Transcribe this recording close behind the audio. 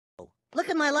Look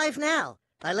at my life now.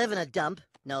 I live in a dump,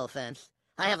 no offense.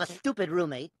 I have a stupid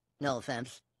roommate, no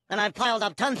offense. And I've piled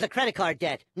up tons of credit card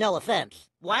debt, no offense.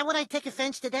 Why would I take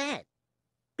offense to that?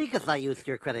 Because I used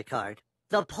your credit card.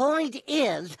 The point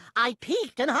is, I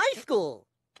peaked in high school.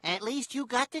 At least you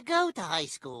got to go to high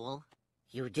school.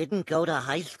 You didn't go to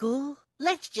high school?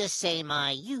 Let's just say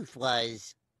my youth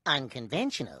was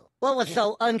unconventional. What was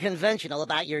so unconventional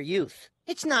about your youth?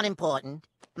 It's not important.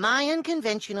 My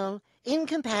unconventional,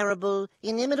 incomparable,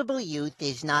 inimitable youth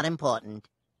is not important.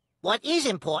 What is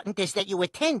important is that you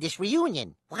attend this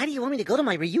reunion. Why do you want me to go to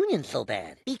my reunion so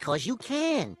bad? Because you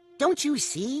can. Don't you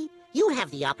see? You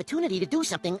have the opportunity to do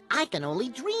something I can only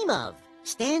dream of.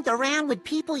 Stand around with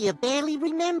people you barely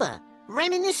remember,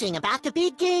 reminiscing about the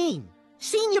big game.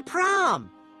 Senior prom.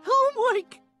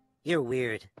 Homework. You're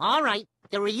weird. All right,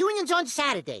 the reunion's on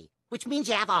Saturday, which means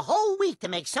you have a whole week to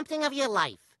make something of your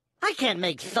life. I can't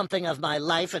make something of my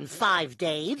life in 5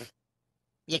 days.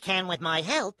 You can with my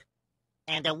help.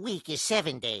 And a week is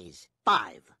 7 days.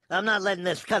 5. I'm not letting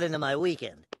this cut into my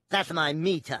weekend. That's my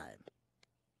me time.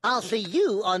 I'll see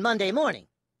you on Monday morning.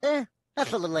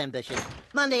 That's a little ambitious.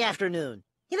 Monday afternoon.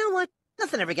 You know what?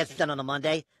 Nothing ever gets done on a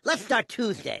Monday. Let's start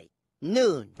Tuesday.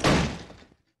 Noon.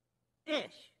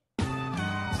 Ish.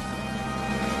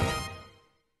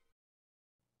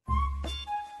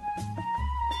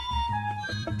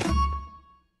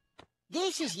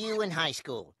 This is you in high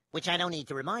school, which I don't need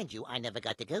to remind you I never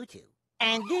got to go to.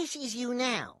 And this is you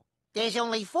now. There's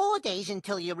only 4 days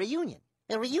until your reunion.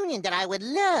 A reunion that I would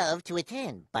love to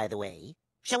attend, by the way.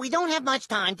 So we don't have much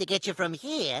time to get you from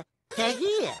here to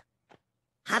here.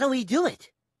 How do we do it?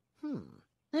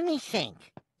 Let me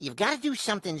think. You've got to do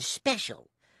something special.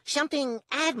 Something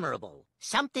admirable.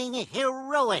 Something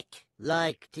heroic.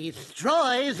 Like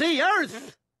destroy the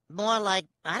Earth. More like,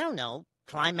 I don't know,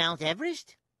 climb Mount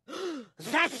Everest?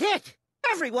 That's it!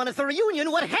 Everyone at the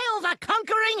reunion would hail the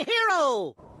conquering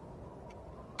hero!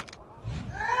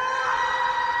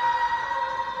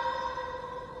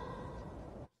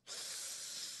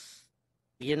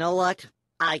 You know what?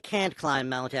 I can't climb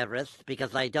Mount Everest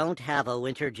because I don't have a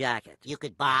winter jacket. You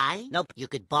could buy? Nope. You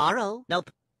could borrow? Nope.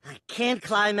 I can't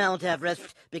climb Mount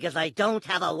Everest because I don't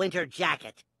have a winter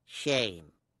jacket.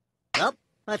 Shame. Well,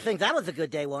 I think that was a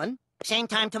good day one. Same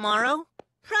time tomorrow?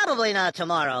 Probably not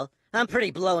tomorrow. I'm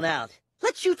pretty blown out.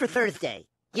 Let's shoot for Thursday.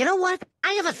 You know what?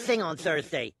 I have a thing on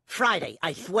Thursday. Friday,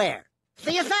 I swear.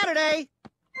 See you Saturday!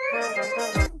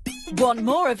 Want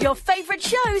more of your favourite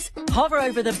shows? Hover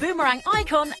over the Boomerang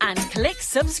icon and click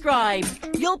subscribe.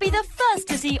 You'll be the first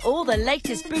to see all the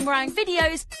latest Boomerang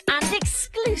videos and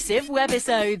exclusive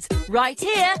webisodes right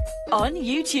here on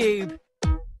YouTube.